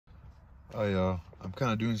I'm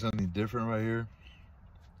kind of doing something different right here.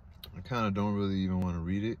 I kind of don't really even want to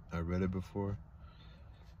read it. I read it before,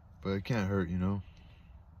 but it can't hurt, you know.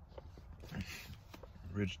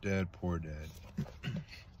 Rich Dad, Poor Dad.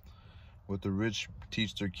 What the rich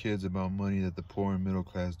teach their kids about money that the poor and middle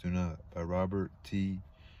class do not, by Robert T.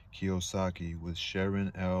 Kiyosaki with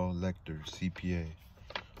Sharon L. Lechter C.P.A.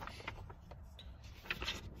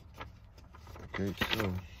 Okay,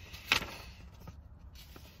 so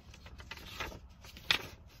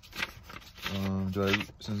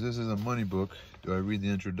since this is a money book, do I read the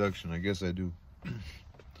introduction? I guess I do.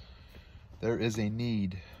 There is a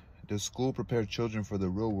need. Does school prepare children for the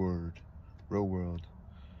real world?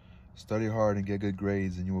 Study hard and get good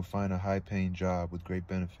grades, and you will find a high-paying job with great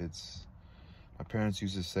benefits. My parents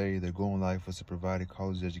used to say their goal in life was to provide a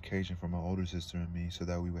college education for my older sister and me so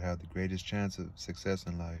that we would have the greatest chance of success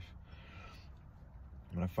in life.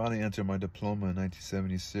 When I finally entered my diploma in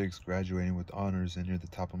 1976, graduating with honors and near the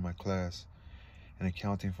top of my class in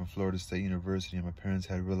accounting from Florida State University, and my parents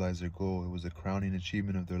had realized their goal, it was the crowning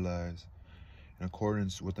achievement of their lives. In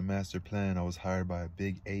accordance with the master plan, I was hired by a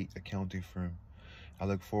Big 8 accounting firm. I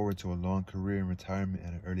look forward to a long career in retirement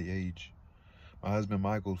at an early age. My husband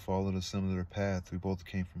Michael followed a similar path. We both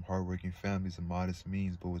came from hardworking families of modest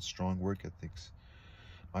means, but with strong work ethics.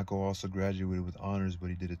 Michael also graduated with honors, but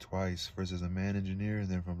he did it twice, first as a man engineer and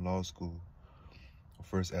then from law school.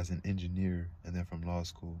 First as an engineer and then from law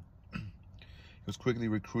school. He was quickly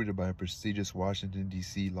recruited by a prestigious Washington,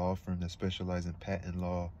 D.C. law firm that specialized in patent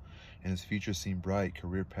law, and his future seemed bright,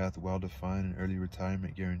 career path well-defined, and early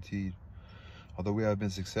retirement guaranteed. Although we have been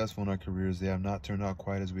successful in our careers, they have not turned out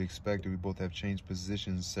quite as we expected. We both have changed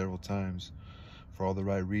positions several times for all the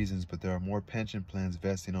right reasons, but there are more pension plans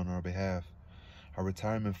vesting on our behalf. Our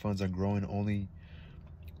retirement funds are growing only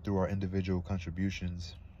through our individual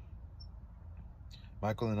contributions.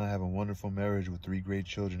 Michael and I have a wonderful marriage with 3 great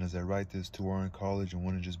children. As I write this, 2 are in college and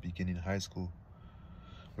 1 is just beginning high school.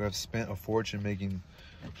 We have spent a fortune making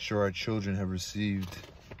sure our children have received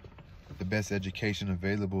the best education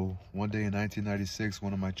available. One day in 1996,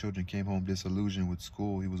 one of my children came home disillusioned with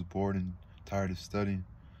school. He was bored and tired of studying.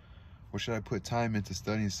 What should I put time into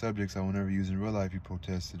studying subjects I will never use in real life, he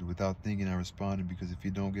protested. Without thinking, I responded, because if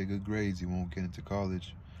you don't get good grades, you won't get into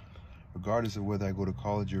college. Regardless of whether I go to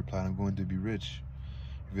college, he replied, I'm going to be rich.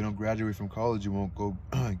 If you don't graduate from college, you won't go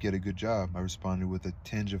get a good job, I responded with a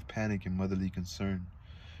tinge of panic and motherly concern.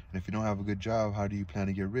 And if you don't have a good job, how do you plan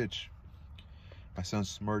to get rich? My son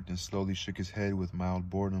smirked and slowly shook his head with mild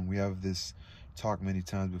boredom. We had this talk many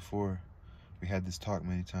times before. He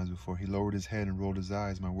lowered his head and rolled his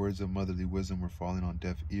eyes. My words of motherly wisdom were falling on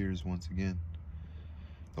deaf ears once again.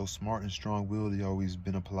 Though smart and strong-willed, he always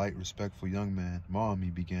been a polite, respectful young man. Mom, he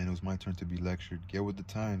began. It was my turn to be lectured. Get with the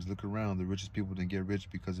times. Look around. The richest people didn't get rich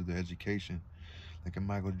because of their education. Like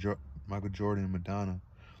Michael Jordan and Madonna.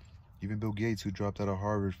 Even Bill Gates, who dropped out of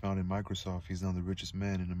Harvard, founded Microsoft. He's now the richest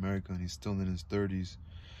man in America, and he's still in his 30s.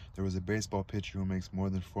 There was a baseball pitcher who makes more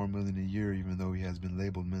than $4 million a year, even though he has been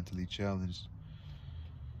labeled mentally challenged.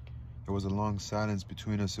 There was a long silence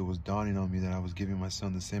between us. It was dawning on me that I was giving my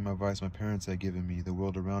son the same advice my parents had given me. The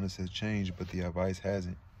world around us has changed, but the advice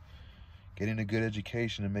hasn't. Getting a good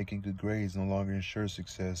education and making good grades no longer ensures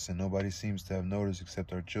success, and nobody seems to have noticed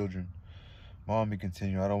except our children. Mom, he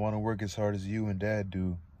continued, I don't want to work as hard as you and Dad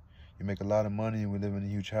do. You make a lot of money and we live in a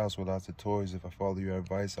huge house with lots of toys. If I follow your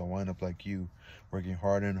advice, I'll wind up like you, working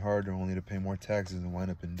harder and harder only to pay more taxes and wind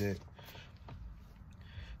up in debt.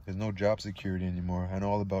 There's no job security anymore. I know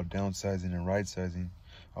all about downsizing and right-sizing.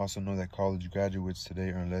 I also know that college graduates today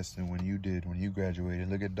earn less than when you did when you graduated.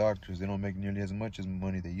 Look at doctors. They don't make nearly as much as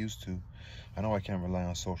money they used to. I know I can't rely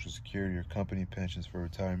on Social Security or company pensions for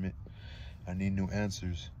retirement. I need new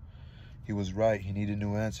answers. He was right. He needed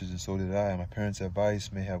new answers, and so did I. My parents'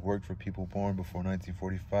 advice may have worked for people born before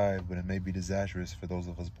 1945, but it may be disastrous for those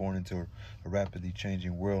of us born into a rapidly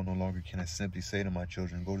changing world. No longer can I simply say to my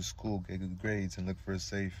children, go to school, get good grades, and look for a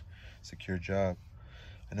safe, secure job.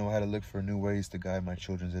 I know how to look for new ways to guide my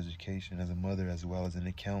children's education. As a mother, as well as an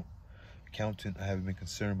accountant, I have been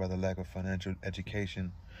concerned by the lack of financial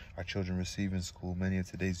education our children receive in school. Many of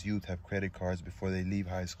today's youth have credit cards before they leave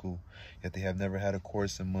high school, yet they have never had a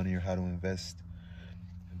course in money or how to invest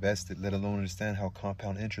it, let alone understand how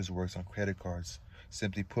compound interest works on credit cards.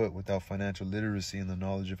 Simply put, without financial literacy and the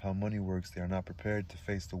knowledge of how money works, they are not prepared to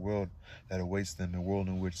face the world that awaits them, a world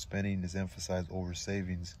in which spending is emphasized over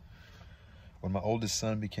savings. When my oldest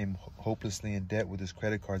son became hopelessly in debt with his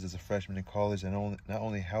credit cards as a freshman in college, I not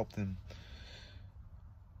only helped him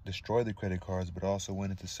destroy the credit cards, but also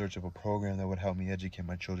went into search of a program that would help me educate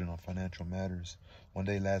my children on financial matters. One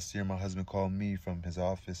day last year, my husband called me from his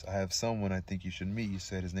office. "I have someone I think you should meet," he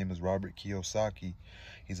said. "His name is Robert Kiyosaki.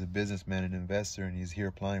 He's a businessman and investor, and he's here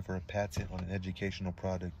applying for a patent on an educational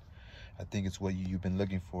product. I think it's what you've been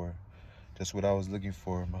looking for." Just what I was looking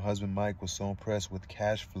for. My husband Mike was so impressed with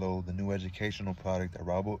Cash Flow, the new educational product that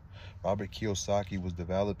Robert Kiyosaki was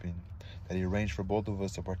developing, that he arranged for both of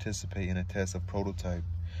us to participate in a test of prototype.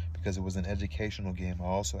 Because it was an educational game, I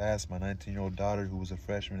also asked my 19-year-old daughter, who was a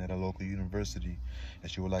freshman at a local university,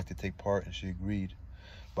 if she would like to take part, and she agreed.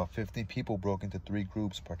 About 15 people broke into 3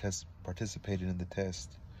 groups, participated in the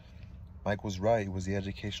test. Mike was right. It was the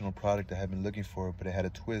educational product I had been looking for, but it had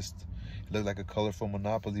a twist. It looked like a colorful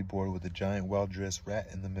Monopoly board with a giant, well-dressed rat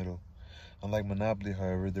in the middle. Unlike Monopoly,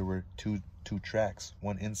 however, there were two tracks,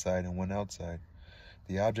 one inside and one outside.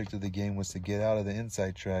 The object of the game was to get out of the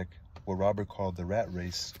inside track, what Robert called the rat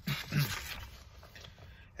race,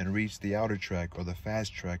 and reach the outer track, or the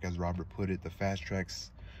fast track, as Robert put it. The fast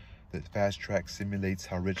track simulates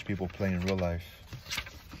how rich people play in real life.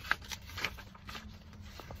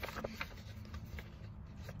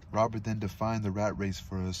 Robert then defined the rat race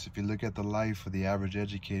for us. If you look at the life of the average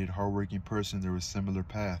educated, hardworking person, there is a similar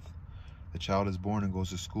path. The child is born and goes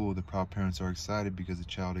to school. The proud parents are excited because the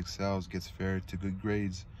child excels, gets fair to good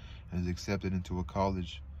grades, and is accepted into a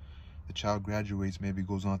college. The child graduates, maybe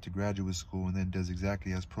goes on to graduate school, and then does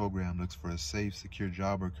exactly as programmed, looks for a safe, secure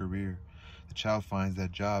job or career. The child finds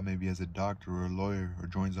that job, maybe as a doctor or a lawyer, or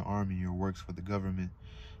joins the army or works for the government.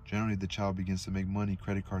 Generally, the child begins to make money,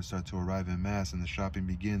 credit cards start to arrive en masse, and the shopping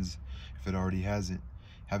begins, if it already hasn't.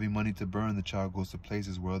 Having money to burn, the child goes to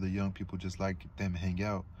places where other young people just like them hang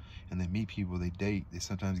out, and they meet people, they date, they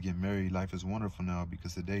sometimes get married. Life is wonderful now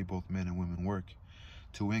because today both men and women work.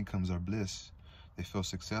 2 incomes are bliss. They feel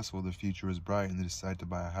successful, their future is bright, and they decide to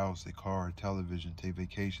buy a house, a car, a television, take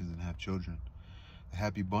vacations, and have children. The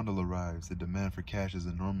happy bundle arrives. The demand for cash is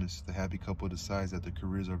enormous. The happy couple decides that their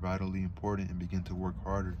careers are vitally important and begin to work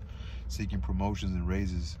harder, seeking promotions and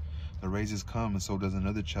raises. The raises come, and so does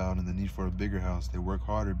another child, and the need for a bigger house. They work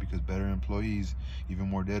harder because better employees, even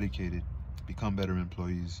more dedicated, become better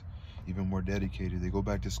employees, even more dedicated. They go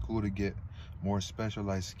back to school to get more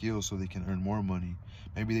specialized skills so they can earn more money.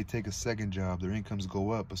 Maybe they take a second job. Their incomes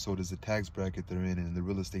go up, but so does the tax bracket they're in, and the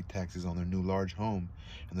real estate taxes on their new large home,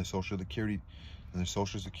 and their Social Security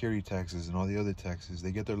taxes and all the other taxes.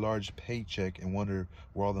 They get their large paycheck and wonder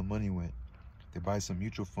where all the money went. They buy some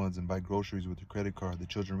mutual funds and buy groceries with their credit card. The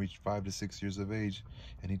children reach 5 to 6 years of age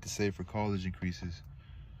and need to save for college increases.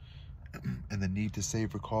 And the need to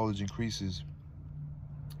save for college increases,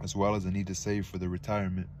 as well as the need to save for their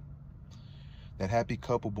retirement. That happy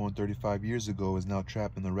couple born 35 years ago is now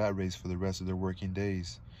trapped in the rat race for the rest of their working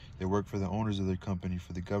days. They work for the owners of their company,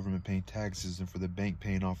 for the government paying taxes, and for the bank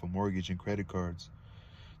paying off a mortgage and credit cards.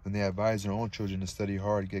 Then they advise their own children to study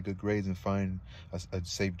hard, get good grades, and find a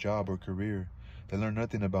safe job or career. They learn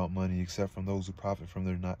nothing about money except from those who profit from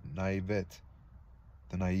their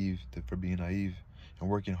for being naive, and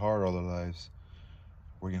working hard all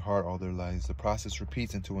their lives. The process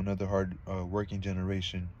repeats into another hard working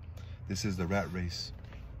generation. This is the rat race.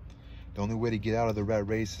 The only way to get out of the rat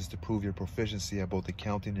race is to prove your proficiency at both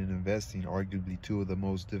accounting and investing, arguably 2 of the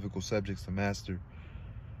most difficult subjects to master.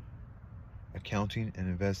 Accounting and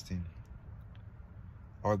investing.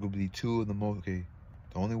 Arguably 2 of the most, The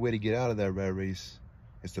only way to get out of that rat race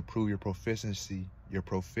is to prove your proficiency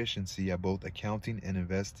at both accounting and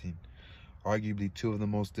investing. Arguably 2 of the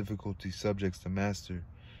most difficult subjects to master.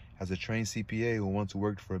 As a trained CPA who once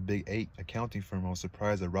worked for a Big 8 accounting firm, I was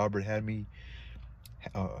surprised that Robert had made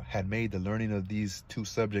the learning of these 2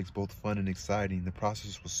 subjects both fun and exciting. The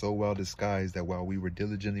process was so well disguised that while we were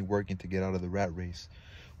diligently working to get out of the rat race,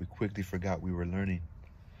 we quickly forgot we were learning.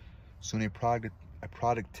 Soon a product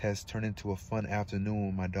test turned into a fun afternoon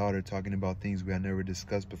with my daughter talking about things we had never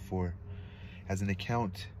discussed before. As an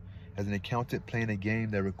accountant playing a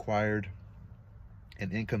game that required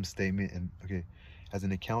an income statement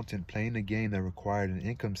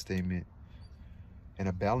and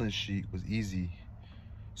a balance sheet was easy.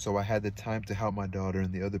 So I had the time to help my daughter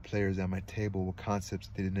and the other players at my table with concepts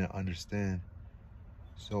they did not understand.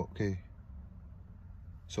 So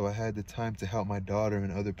I had the time to help my daughter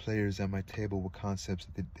and other players at my table with concepts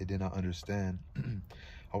that they did not understand.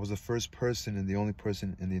 I was the first person and the only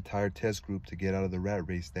person in the entire test group to get out of the rat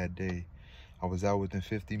race that day. I was out within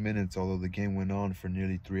 50 minutes, although the game went on for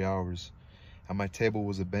nearly 3 hours. At my table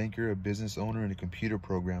was a banker, a business owner, and a computer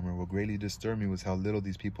programmer. What greatly disturbed me was how little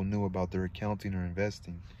these people knew about their accounting or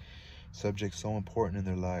investing, subjects so important in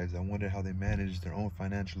their lives. I wondered how they managed their own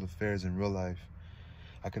financial affairs in real life.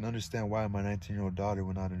 I can understand why my 19-year-old daughter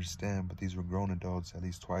would not understand, but these were grown adults, at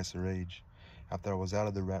least twice her age. After I was out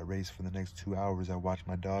of the rat race for the next 2 hours, I watched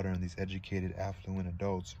my daughter and these educated, affluent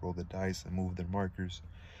adults roll the dice and move their markers.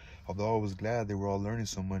 Although I was glad they were all learning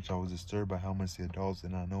so much, I was disturbed by how much the adults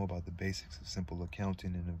did not know about the basics of simple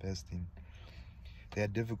accounting and investing. They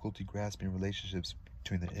had difficulty grasping relationships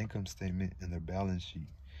between their income statement and their balance sheet.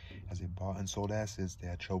 As they bought and sold assets, they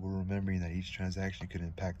had trouble remembering that each transaction could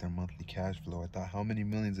impact their monthly cash flow. I thought, how many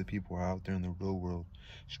millions of people are out there in the real world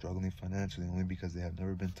struggling financially only because they have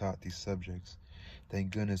never been taught these subjects?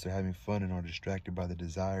 Thank goodness they're having fun and are distracted by the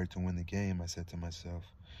desire to win the game, I said to myself.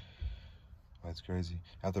 Oh, that's crazy.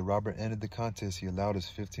 After Robert ended the contest, he allowed us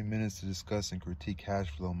 15 minutes to discuss and critique cash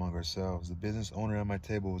flow among ourselves. The business owner at my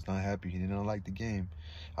table was not happy. He did not like the game.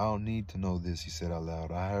 I don't need to know this, he said out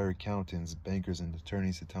loud. I hire accountants, bankers, and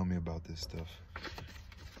attorneys to tell me about this stuff.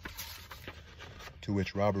 To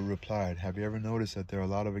which Robert replied, have you ever noticed that there are a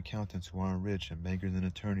lot of accountants who aren't rich, and bankers and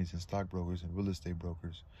attorneys and stockbrokers and real estate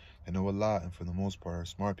brokers? They know a lot and for the most part are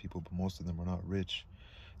smart people, but most of them are not rich.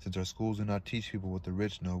 Since our schools do not teach people what the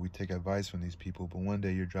rich know, we take advice from these people, but one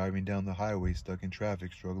day you're driving down the highway stuck in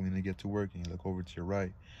traffic, struggling to get to work, and you look over to your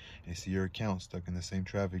right and you see your account stuck in the same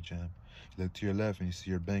traffic jam. You look to your left and you see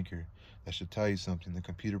your banker. That should tell you something. The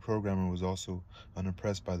computer programmer was also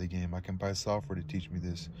unimpressed by the game. I can buy software to teach me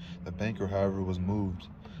this. The banker, however, was moved.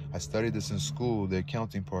 I studied this in school, the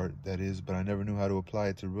accounting part, that is, but I never knew how to apply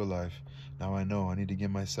it to real life. Now I know. I need to get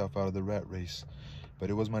myself out of the rat race. But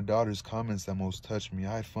it was my daughter's comments that most touched me.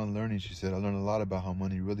 I had fun learning, she said. I learned a lot about how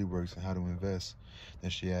money really works and how to invest. Then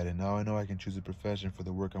she added, now I know I can choose a profession for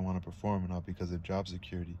the work I want to perform and not because of job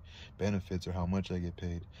security, benefits, or how much I get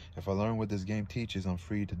paid. If I learn what this game teaches, I'm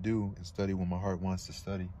free to do and study what my heart wants to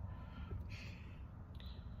study.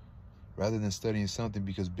 Rather than studying something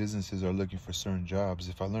because businesses are looking for certain jobs,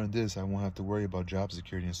 if I learn this, I won't have to worry about job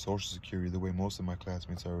security and social security the way most of my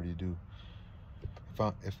classmates already do.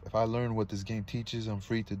 If I learn what this game teaches, I'm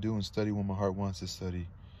free to do and study what my heart wants to study,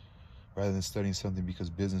 rather than studying something because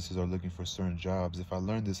businesses are looking for certain jobs. If I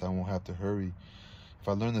learn this, I won't have to hurry. If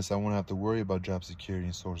I learn this, I won't have to worry about job security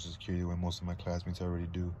and social security the way most of my classmates already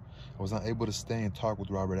do. I was not able to stay and talk with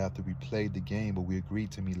Robert after we played the game, but we agreed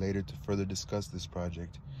to meet later to further discuss this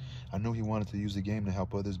project. I knew he wanted to use the game to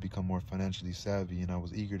help others become more financially savvy, and I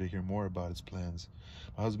was eager to hear more about his plans.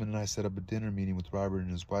 My husband and I set up a dinner meeting with Robert and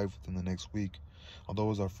his wife within the next week. Although it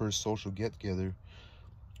was our first social get-together,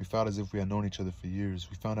 we felt as if we had known each other for years.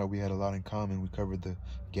 We found out we had a lot in common. We covered the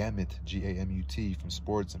gamut, G-A-M-U-T, from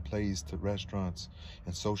sports and plays to restaurants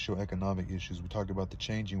and socio-economic issues. We talked about the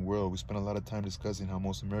changing world. We spent a lot of time discussing how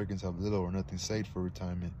most Americans have little or nothing saved for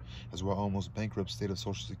retirement, as well as almost bankrupt state of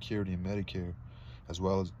Social Security and Medicare, as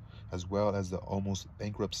well as the almost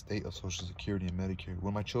bankrupt state of Social Security and Medicare.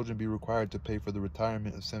 Will my children be required to pay for the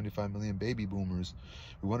retirement of 75 million baby boomers?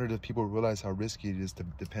 We wondered if people realize how risky it is to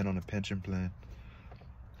depend on a pension plan.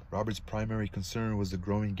 Robert's primary concern was the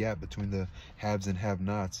growing gap between the haves and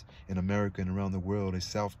have-nots in America and around the world. A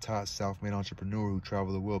self-taught, self-made entrepreneur who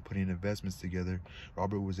traveled the world putting investments together,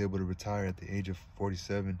 Robert was able to retire at the age of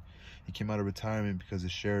 47. He came out of retirement because he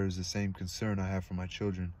shares the same concern I have for my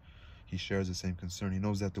children. He shares the same concern. He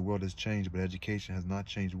knows that the world has changed, but education has not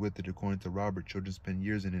changed with it. According to Robert, children spend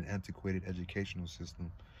years in an antiquated educational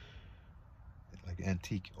system, like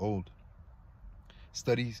antique, old.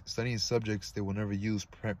 Studying subjects they will never use,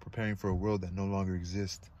 preparing for a world that no longer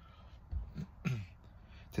exists.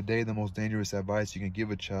 Today, the most dangerous advice you can give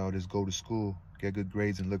a child is go to school, get good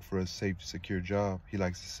grades, and look for a safe, secure job, he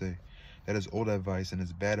likes to say. That is old advice, and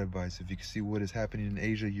it's bad advice. If you can see what is happening in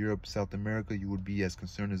Asia, Europe, South America, you would be as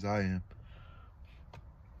concerned as I am.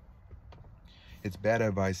 It's bad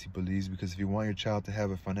advice, he believes, because if you want your child to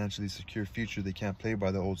have a financially secure future, they can't play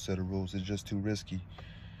by the old set of rules. It's just too risky.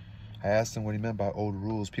 I asked him what he meant by old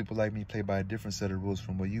rules. People like me play by a different set of rules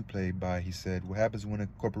from what you play by, he said. What happens when a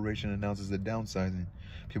corporation announces they're downsizing?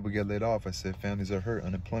 People get laid off, I said. Families are hurt.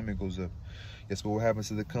 Unemployment goes up. Yes, but what happens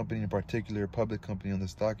to the company, in particular a public company on the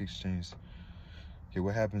stock exchange? Okay,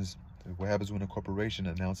 what happens when a corporation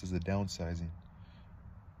announces they're downsizing?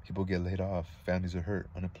 People get laid off. Families are hurt.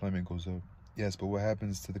 Unemployment goes up. Yes, but what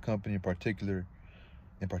happens to the company, in particular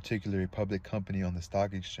a public company on the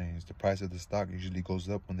stock exchange? The price of the stock usually goes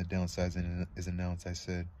up when the downsizing is announced, I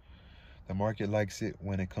said. The market likes it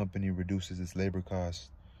when a company reduces its labor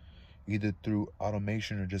costs, either through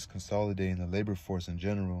automation or just consolidating the labor force in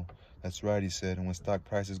general. That's right, he said, and when stock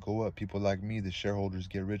prices go up, people like me, the shareholders,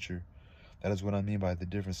 get richer. That is what I mean by the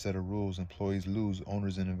different set of rules. Employees lose,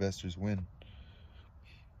 owners and investors win.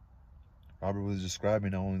 Robert was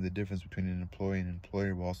describing not only the difference between an employee and an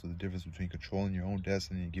employer, but also the difference between controlling your own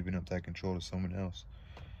destiny and giving up that control to someone else.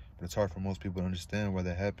 But it's hard for most people to understand why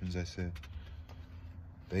that happens, I said.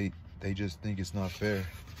 They just think it's not fair.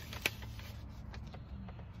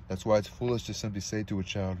 That's why it's foolish to simply say to a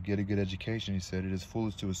child, get a good education, he said. It is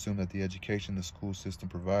foolish to assume that the education the school system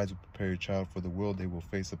provides will prepare your child for the world they will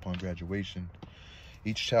face upon graduation.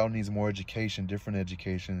 Each child needs more education, different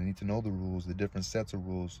education. They need to know the rules, the different sets of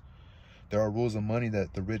rules. There are rules of money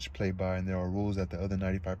that the rich play by, and there are rules that the other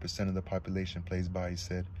 95% of the population plays by, he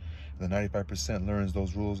said. The 95% learns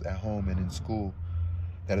those rules at home and in school.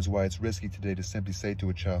 That is why it's risky today to simply say to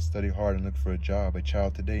a child, study hard and look for a job. A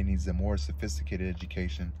child today needs a more sophisticated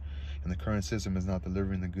education, and the current system is not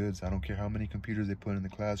delivering the goods. I don't care how many computers they put in the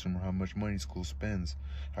classroom or how much money school spends.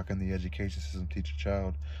 How can the education system teach a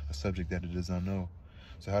child a subject that it does not know?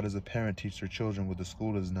 So how does a parent teach their children what the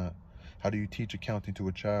school does not? How do you teach accounting to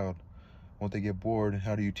a child? Won't they get bored? And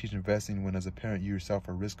how do you teach investing when, as a parent, you yourself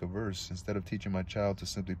are risk averse? Instead of teaching my child to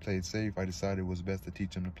simply play it safe, I decided it was best to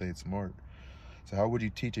teach him to play it smart. So how would you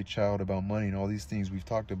teach a child about money and all these things we've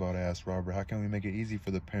talked about? I asked Robert. How can we make it easy for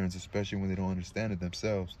the parents, especially when they don't understand it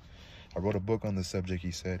themselves? I wrote a book on the subject,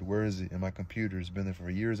 he said. Where is it? In my computer. It's been there for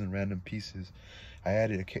years in random pieces. I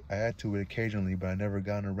add to it occasionally, but I never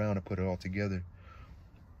gotten around to put it all together.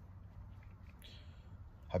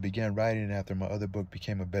 I began writing it after my other book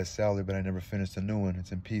became a bestseller, but I never finished a new one.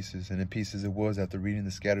 It's in pieces, and in pieces it was. After reading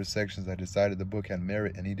the scattered sections, I decided the book had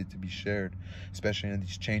merit and needed to be shared. Especially in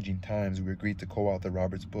these changing times, we agreed to co-author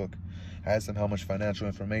Robert's book. I asked him how much financial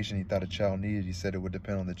information he thought a child needed. He said it would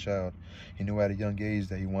depend on the child. He knew at a young age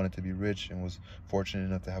that he wanted to be rich and was fortunate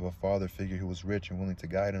enough to have a father figure who was rich and willing to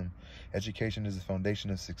guide him. Education is the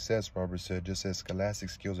foundation of success, Robert said. Just as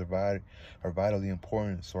scholastic skills are vitally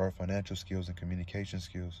important, so are financial skills and communication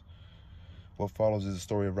skills. What follows is the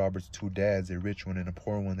story of Robert's two dads, a rich one and a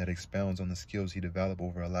poor one, that expounds on the skills he developed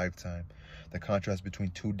over a lifetime. The contrast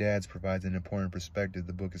between two dads provides an important perspective.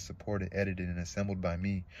 The book is supported, edited, and assembled by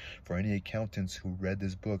me. For any accountants who read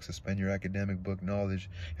this book, suspend your academic book knowledge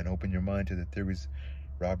and open your mind to the theories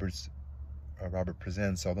Robert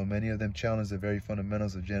presents. Although many of them challenge the very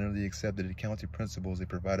fundamentals of generally accepted accounting principles, they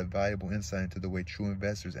provide a valuable insight into the way true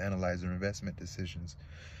investors analyze their investment decisions.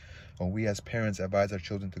 When we as parents advise our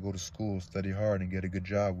children to go to school, study hard, and get a good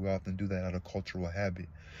job, we often do that out of cultural habit.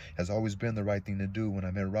 It has always been the right thing to do. When I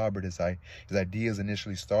met Robert, his ideas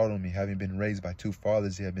initially startled me. Having been raised by two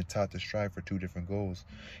fathers, he had been taught to strive for two different goals.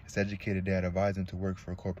 His educated dad advised him to work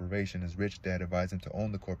for a corporation. His rich dad advised him to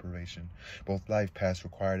own the corporation. Both life paths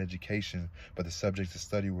required education, but the subjects to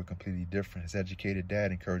study were completely different. His educated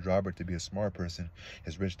dad encouraged Robert to be a smart person.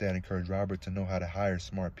 His rich dad encouraged Robert to know how to hire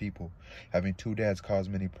smart people. Having two dads caused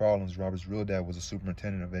many problems. Robert's real dad was a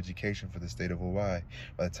superintendent of education for the state of Hawaii.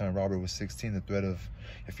 By the time Robert was 16, the threat of,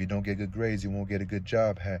 if you don't get good grades, you won't get a good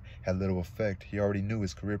job, had little effect. He already knew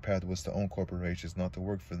his career path was to own corporations, not to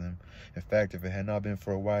work for them. In fact, if it had not been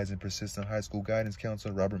for a wise and persistent high school guidance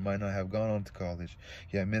counselor, Robert might not have gone on to college.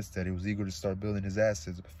 He admits that he was eager to start building his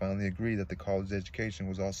assets, but finally agreed that the college education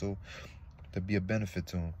was also to be a benefit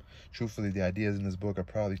to him. Truthfully, the ideas in this book are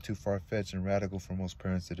probably too far-fetched and radical for most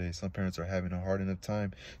parents today. Some parents are having a hard enough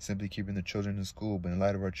time simply keeping their children in school, but in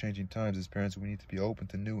light of our changing times, as parents, we need to be open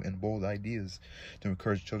to new and bold ideas. To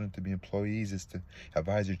encourage children to be employees is to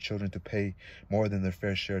advise your children to pay more than their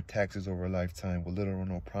fair share of taxes over a lifetime, with little or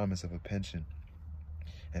no promise of a pension.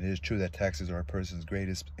 And it is true that taxes are a person's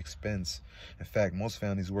greatest expense. In fact, most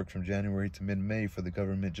families work from January to mid-May for the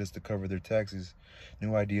government just to cover their taxes.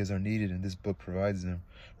 New ideas are needed, and this book provides them.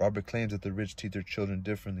 Robert claims that the rich teach their children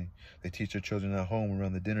differently. They teach their children at home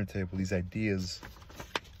around the dinner table. These ideas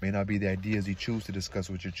may not be the ideas you choose to discuss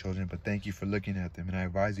with your children, but thank you for looking at them, and I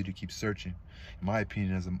advise you to keep searching. In my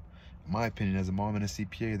opinion, as a mom and a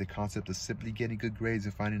CPA, the concept of simply getting good grades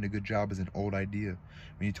and finding a good job is an old idea.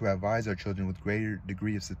 We need to advise our children with greater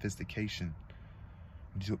degree of sophistication.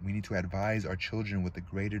 We need to advise our children with a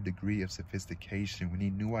greater degree of sophistication. We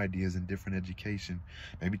need new ideas and different education.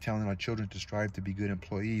 Maybe telling our children to strive to be good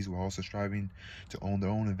employees while also striving to own their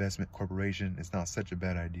own investment corporation is not such a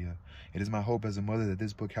bad idea. It is my hope as a mother that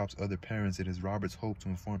this book helps other parents. It is Robert's hope to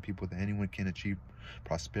inform people that anyone can achieve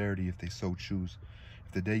prosperity if they so choose.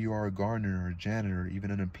 If the day you are a gardener or a janitor or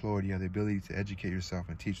even unemployed, you have the ability to educate yourself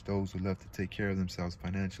and teach those who love to take care of themselves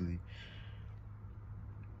financially.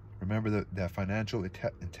 Remember that financial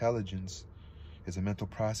intelligence is a mental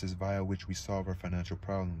process via which we solve our financial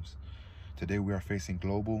problems. Today we are facing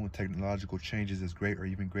global and technological changes as great or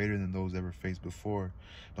even greater than those ever faced before.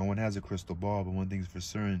 No one has a crystal ball, but one thing is for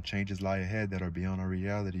certain, changes lie ahead that are beyond our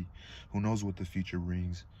reality. Who knows what the future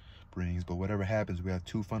brings? But whatever happens, we have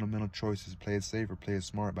two fundamental choices: play it safe or play it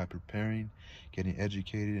smart by preparing, getting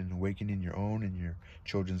educated, and awakening your own and your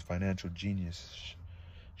children's financial genius.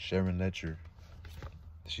 Sharon Lechter.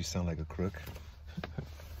 Does she sound like a crook?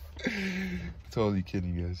 Totally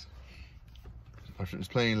kidding, guys. I'm just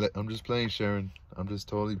playing Sharon. I'm just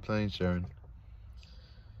totally playing Sharon.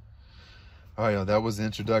 All right, y'all, that was the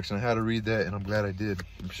introduction. I had to read that, and I'm glad I did.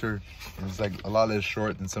 I'm sure it's like a lot less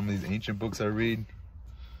short than some of these ancient books I read.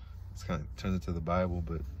 It's kind of turns into the Bible,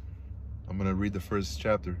 but I'm gonna read the first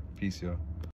chapter. Peace, y'all.